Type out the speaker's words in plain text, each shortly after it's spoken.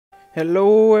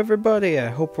Hello everybody, I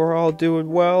hope we're all doing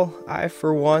well. I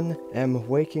for one am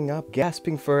waking up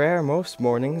gasping for air most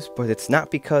mornings, but it's not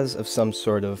because of some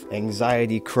sort of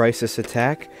anxiety crisis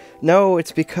attack. No,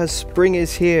 it's because spring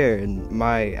is here and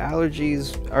my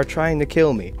allergies are trying to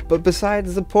kill me. But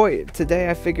besides the point, today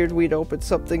I figured we'd open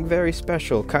something very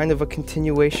special, kind of a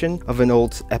continuation of an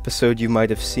old episode you might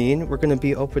have seen. We're going to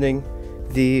be opening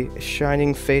the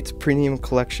Shining Fates Premium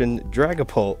Collection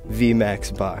Dragapult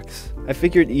VMAX box. I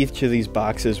figured each of these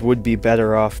boxes would be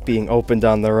better off being opened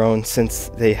on their own since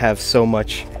they have so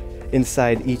much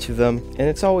inside each of them, and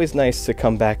it's always nice to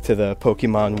come back to the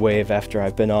Pokemon wave after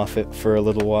I've been off it for a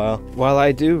little while. While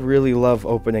I do really love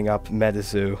opening up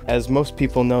Metazoo, as most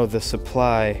people know, the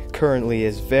supply currently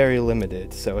is very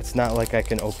limited, so it's not like I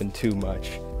can open too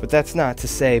much. But that's not to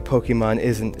say Pokemon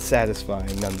isn't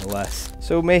satisfying nonetheless.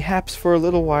 So mayhaps for a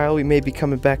little while we may be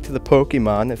coming back to the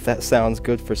Pokemon if that sounds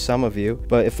good for some of you.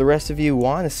 But if the rest of you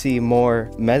want to see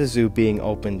more Metazoo being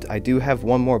opened, I do have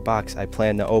one more box I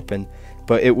plan to open,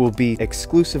 but it will be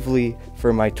exclusively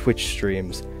for my Twitch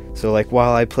streams. So like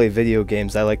while I play video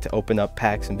games, I like to open up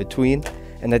packs in between,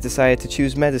 and I decided to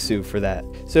choose Metazoo for that.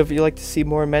 So if you'd like to see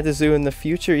more Metazoo in the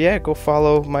future, yeah, go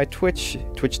follow my Twitch,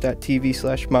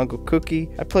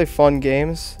 twitch.tv/MongoCookie. I play fun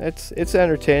games. It's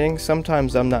entertaining.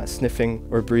 Sometimes I'm not sniffing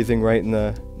or breathing right in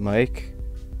the mic,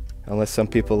 unless some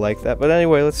people like that. But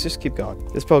anyway, let's just keep going.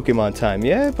 It's Pokemon time.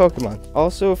 Yeah, Pokemon.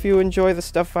 Also, if you enjoy the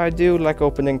stuff I do, like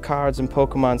opening cards and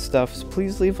Pokemon stuff,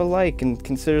 please leave a like and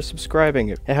consider subscribing.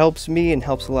 It helps me and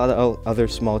helps a lot of other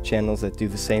small channels that do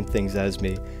the same things as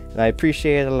me. And I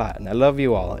appreciate it a lot, and I love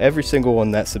you all. Every single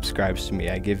one that subscribes to me,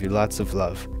 I give you lots of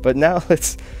love. But now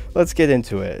let's get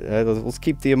into it. Let's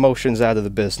keep the emotions out of the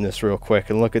business real quick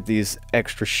and look at these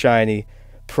extra shiny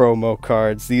promo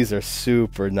cards. These are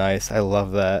super nice. I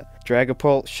love that.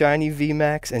 Dragapult Shiny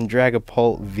VMAX and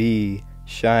Dragapult V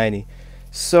Shiny.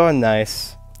 So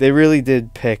nice. They really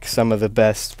did pick some of the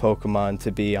best Pokemon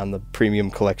to be on the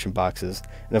premium collection boxes.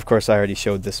 And of course I already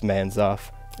showed this man's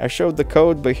off. I showed the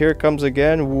code, but here it comes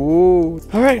again. Woo!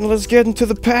 Alright, let's get into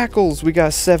the packles. We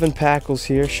got 7 packles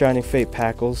here, Shining Fate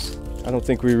packles. I don't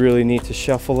think we really need to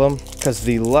shuffle them, because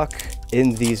the luck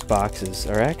in these boxes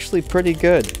are actually pretty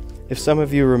good. If some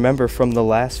of you remember from the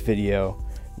last video,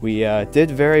 we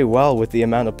did very well with the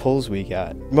amount of pulls we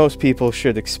got. Most people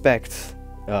should expect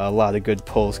a lot of good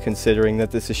pulls, considering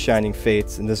that this is Shining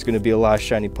Fates, and there's going to be a lot of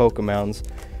shiny Pokemons.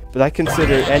 But I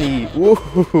consider any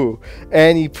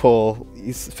pull,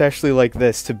 especially like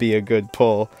this, to be a good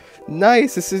pull.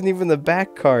 Nice, this isn't even the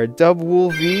back card.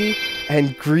 Dubwool V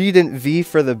and Greedent V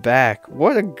for the back.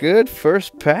 What a good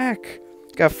first pack.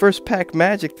 Got first pack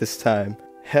magic this time.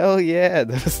 Hell yeah,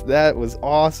 that was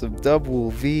awesome.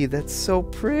 Dubwool V, that's so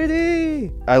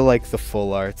pretty. I like the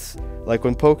full arts. Like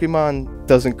when Pokemon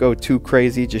doesn't go too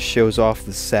crazy, just shows off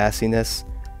the sassiness.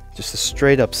 Just a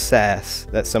straight up sass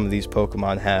that some of these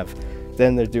Pokemon have.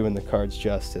 Then they're doing the cards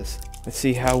justice. Let's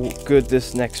see how good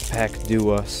this next pack do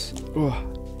us. Ugh.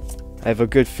 I have a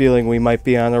good feeling we might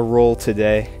be on a roll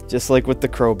today. Just like with the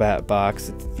Crobat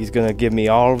box, he's gonna give me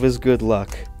all of his good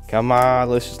luck. Come on,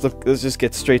 let's just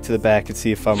get straight to the back and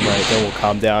see if I'm right, then we'll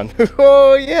calm down.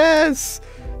 Oh yes!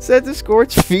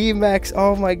 Centiskorch VMAX,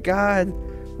 oh my god.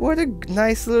 What a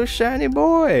nice little shiny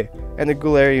boy. And a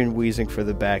Galarian Weezing for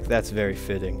the back, that's very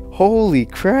fitting. Holy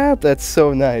crap, that's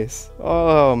so nice.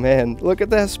 Oh man, look at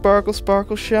that sparkle,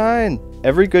 sparkle, shine.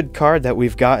 Every good card that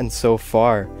we've gotten so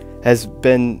far has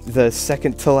been the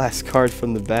second to last card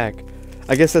from the back.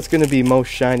 I guess that's going to be most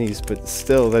shinies, but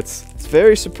still, it's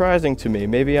very surprising to me.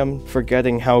 Maybe I'm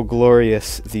forgetting how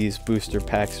glorious these booster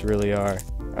packs really are.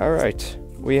 Alright,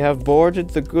 we have boarded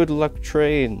the good luck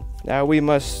train. Now we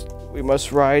must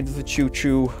ride the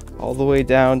choo-choo all the way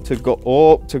down to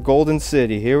Golden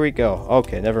City. Here we go.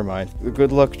 Okay, never mind. The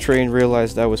good luck train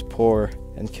realized I was poor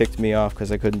and kicked me off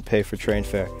because I couldn't pay for train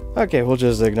fare. Okay, we'll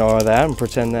just ignore that and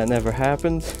pretend that never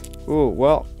happened. Ooh,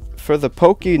 well, for the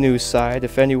Poke News side,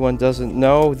 if anyone doesn't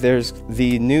know, there's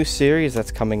the new series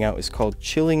that's coming out is called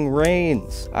Chilling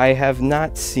Reigns. I have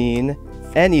not seen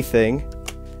anything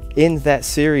in that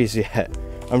series yet.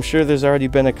 I'm sure there's already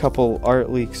been a couple art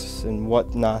leaks and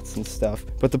whatnots and stuff,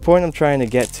 but the point I'm trying to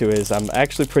get to is I'm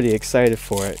actually pretty excited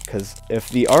for it, because if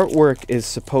the artwork is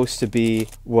supposed to be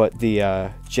what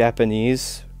the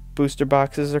Japanese booster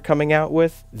boxes are coming out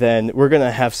with, then we're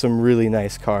gonna have some really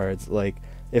nice cards. Like,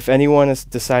 if anyone has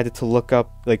decided to look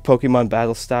up like Pokemon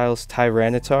Battle Styles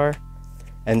Tyranitar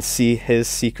and see his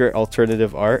secret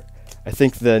alternative art, I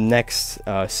think the next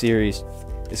series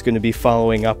is going to be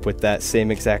following up with that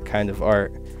same exact kind of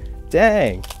art.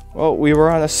 Dang. Well, we were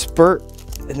on a spurt,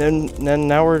 and then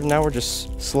now we're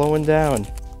just slowing down.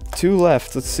 2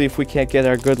 left. Let's see if we can't get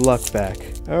our good luck back.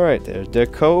 Alright, there's the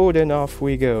code and off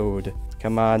we go.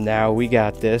 Come on now, we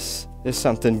got this. There's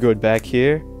something good back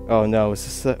here. Oh no, is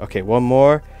this the... Okay, one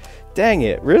more. Dang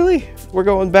it, really? We're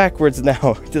going backwards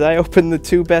now. Did I open the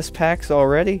 2 best packs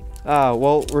already? Ah,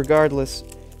 well, regardless,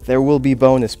 there will be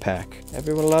bonus pack.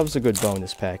 Everyone loves a good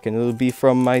bonus pack, and it'll be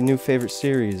from my new favorite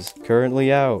series,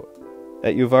 currently out,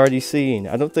 that you've already seen.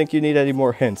 I don't think you need any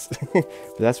more hints, but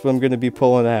that's what I'm going to be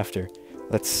pulling after.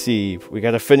 Let's see, we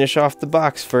got to finish off the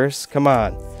box first. Come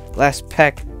on. Last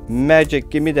pack, magic,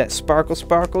 give me that sparkle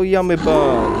sparkle yummy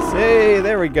buns. Hey,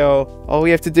 there we go. All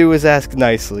we have to do is ask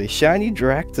nicely. Shiny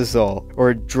Dractazol,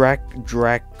 or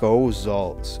Dracozol,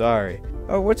 sorry.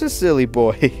 Oh, what's a silly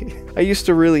boy? I used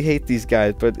to really hate these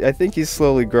guys, but I think he's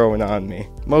slowly growing on me.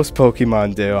 Most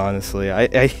Pokemon do, honestly.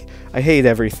 I hate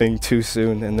everything too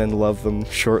soon and then love them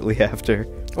shortly after.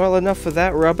 Well, enough of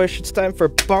that rubbish. It's time for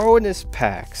bonus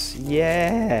packs.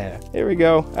 Yeah. Here we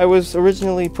go. I was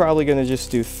originally probably going to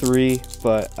just do 3,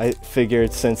 but I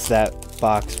figured since that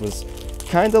box was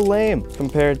kind of lame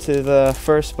compared to the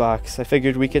first box, I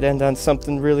figured we could end on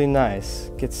something really nice.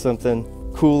 Get something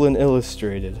cool and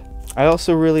illustrated. I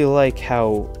also really like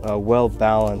how well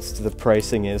balanced the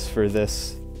pricing is for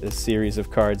this series of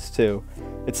cards too.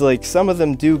 It's like some of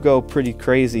them do go pretty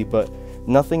crazy, but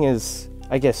nothing is,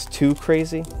 I guess, too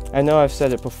crazy. I know I've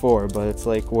said it before, but it's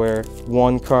like where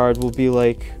one card will be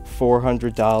like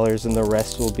 $400 and the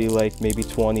rest will be like maybe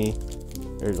 20,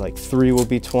 or like 3 will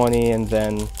be 20 and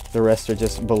then the rest are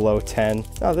just below 10.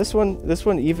 No, this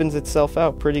one evens itself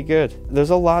out pretty good. There's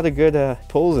a lot of good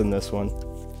pulls in this one.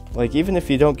 Like, even if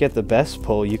you don't get the best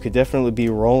pull, you could definitely be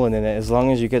rolling in it as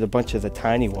long as you get a bunch of the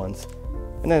tiny ones.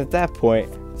 And then at that point,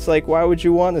 it's like, why would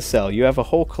you want to sell? You have a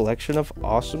whole collection of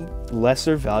awesome,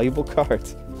 lesser valuable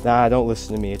cards. Nah, don't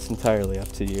listen to me. It's entirely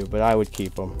up to you, but I would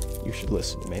keep them. You should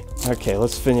listen to me. Okay,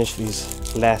 let's finish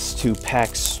these last 2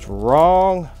 packs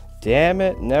strong. Damn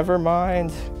it, never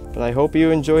mind. But I hope you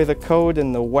enjoy the code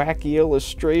and the wacky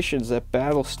illustrations that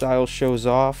Battle Style shows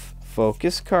off.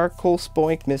 Focus, Carkle,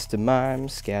 Spoink, Mr. Mime,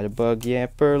 Scatterbug,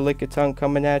 Yamper, Lickitung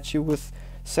coming at you with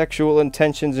sexual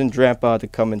intentions, and Drampa to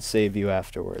come and save you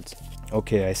afterwards.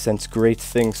 Okay, I sense great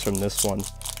things from this one.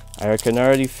 I can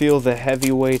already feel the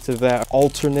heavy weight of that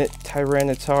alternate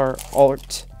Tyranitar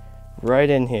art right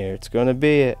in here. It's gonna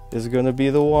be it. This is gonna be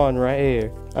the one right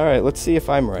here. Alright, let's see if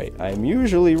I'm right. I'm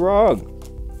usually wrong,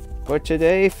 but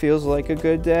today feels like a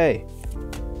good day.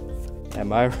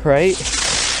 Am I right?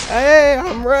 Hey,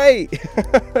 I'm right!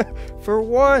 For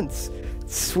once!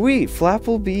 Sweet,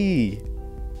 Flapplebee.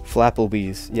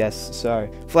 Flapplebees, yes, sorry.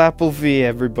 Flapplebee,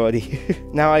 everybody.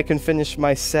 Now I can finish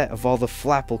my set of all the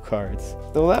Flapple cards.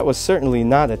 Though that was certainly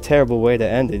not a terrible way to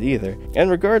end it either.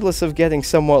 And regardless of getting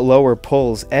somewhat lower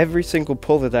pulls, every single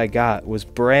pull that I got was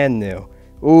brand new.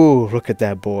 Ooh, look at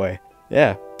that boy.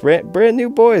 Yeah, brand new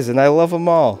boys, and I love them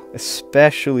all.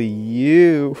 Especially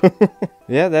you.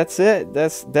 Yeah, that's it.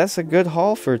 That's a good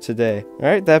haul for today.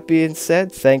 Alright, that being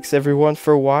said, thanks everyone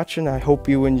for watching. I hope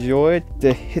you enjoyed.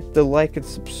 Hit the like and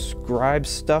subscribe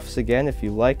stuffs again if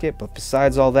you like it. But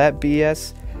besides all that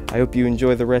BS, I hope you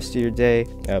enjoy the rest of your day.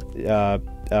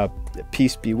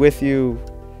 Peace be with you.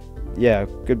 Yeah,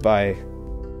 goodbye.